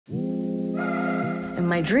In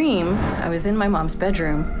my dream, I was in my mom's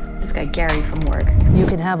bedroom, this guy Gary from work. You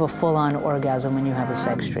can have a full-on orgasm when you have a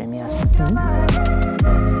sex dream, yes.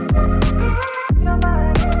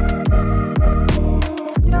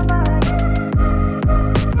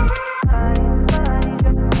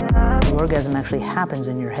 The orgasm actually happens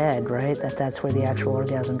in your head, right? That's where the actual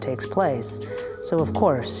orgasm takes place. So of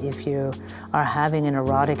course, if you are having an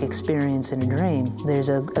erotic experience in a dream, there's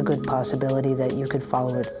a good possibility that you could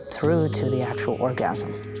follow it through to the actual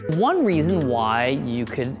orgasm. One reason why you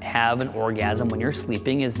could have an orgasm when you're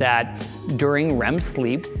sleeping is that during REM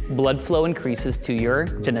sleep, blood flow increases to your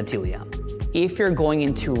genitalia. If you're going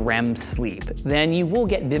into REM sleep, then you will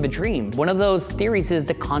get vivid dreams. One of those theories is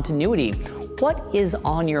the continuity. What is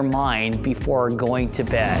on your mind before going to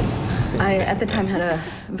bed? I, at the time, had a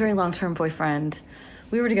very long-term boyfriend.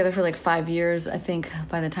 We were together for like 5 years, I think,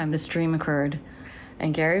 by the time this dream occurred.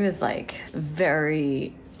 And Gary was like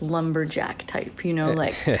very lumberjack type, you know,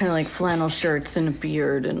 like kind of like flannel shirts and a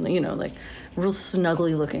beard and, you know, like real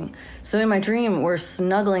snuggly looking. So in my dream, we're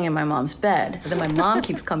snuggling in my mom's bed. But then my mom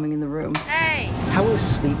keeps coming in the room. Hey! How is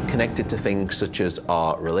sleep connected to things such as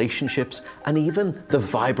our relationships and even the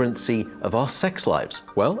vibrancy of our sex lives?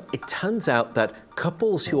 Well, it turns out that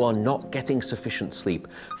couples who are not getting sufficient sleep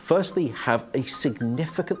firstly have a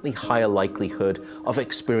significantly higher likelihood of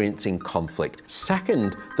experiencing conflict.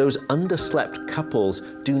 Second, those underslept couples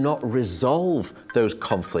do not resolve those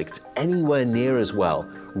conflicts anywhere near as well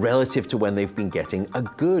relative to when they've been getting a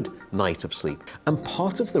good night of sleep. And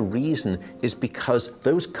part of the reason is because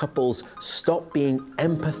those couples stop being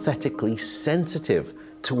empathetically sensitive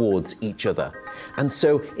towards each other. And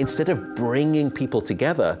so instead of bringing people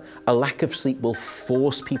together, a lack of sleep will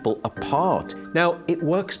force people apart. Now, it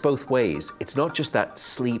works both ways. It's not just that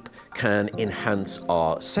sleep can enhance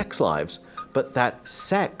our sex lives, but that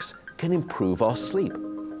sex can improve our sleep.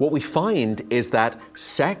 What we find is that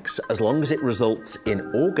sex, as long as it results in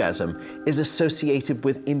orgasm, is associated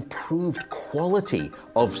with improved quality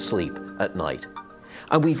of sleep at night.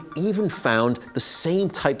 And we've even found the same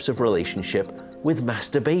types of relationship with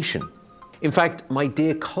masturbation. In fact, my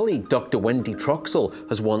dear colleague, Dr. Wendy Troxell,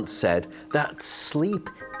 has once said that sleep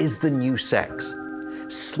is the new sex.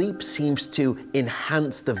 Sleep seems to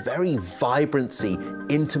enhance the very vibrancy,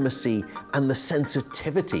 intimacy, and the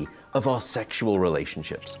sensitivity of our sexual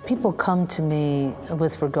relationships. People come to me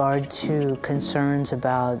with regard to concerns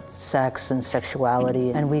about sex and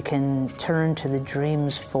sexuality, and we can turn to the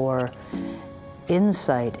dreams for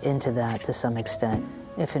insight into that to some extent.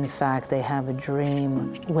 If in fact they have a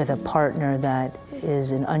dream with a partner that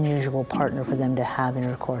is an unusual partner for them to have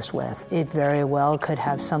intercourse with, it very well could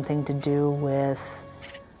have something to do with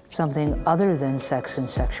something other than sex and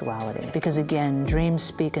sexuality. Because again, dreams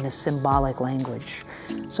speak in a symbolic language.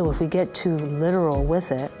 So if we get too literal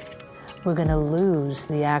with it, we're going to lose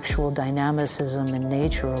the actual dynamicism and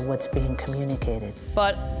nature of what's being communicated.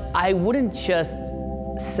 But I wouldn't just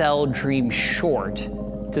sell dreams short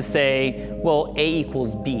to say, well, A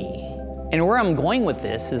equals B. And where I'm going with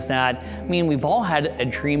this is that, I mean, we've all had a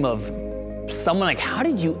dream of someone like, how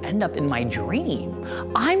did you end up in my dream?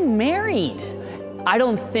 I'm married. I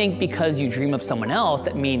don't think because you dream of someone else,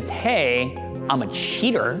 that means, hey, I'm a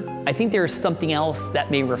cheater. I think there's something else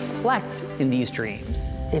that may reflect in these dreams.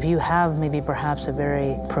 If you have maybe perhaps a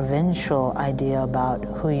very provincial idea about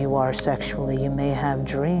who you are sexually, you may have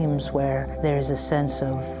dreams where there's a sense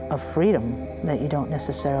of freedom that you don't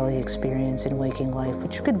necessarily experience in waking life,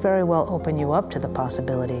 which could very well open you up to the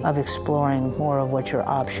possibility of exploring more of what your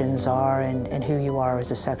options are and who you are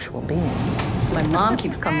as a sexual being. My mom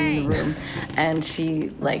keeps coming in the room and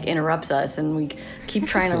she like interrupts us and we keep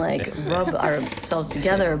trying to like rub ourselves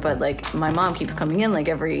together, but like my mom keeps coming in like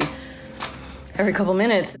every couple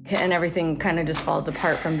minutes and everything kind of just falls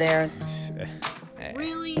apart from there.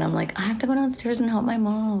 Really? And I'm like, I have to go downstairs and help my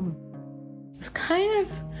mom. It's kind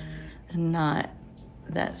of not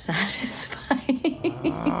that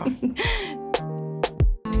satisfying.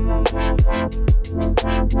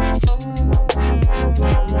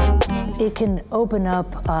 It can open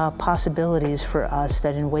up possibilities for us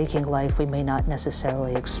that in waking life we may not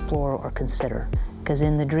necessarily explore or consider. Because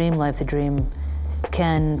in the dream life, the dream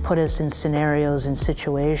can put us in scenarios and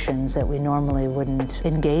situations that we normally wouldn't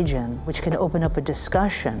engage in, which can open up a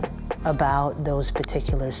discussion about those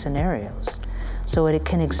particular scenarios. So it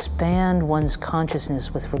can expand one's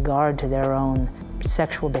consciousness with regard to their own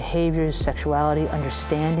sexual behaviors, sexuality,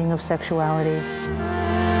 understanding of sexuality.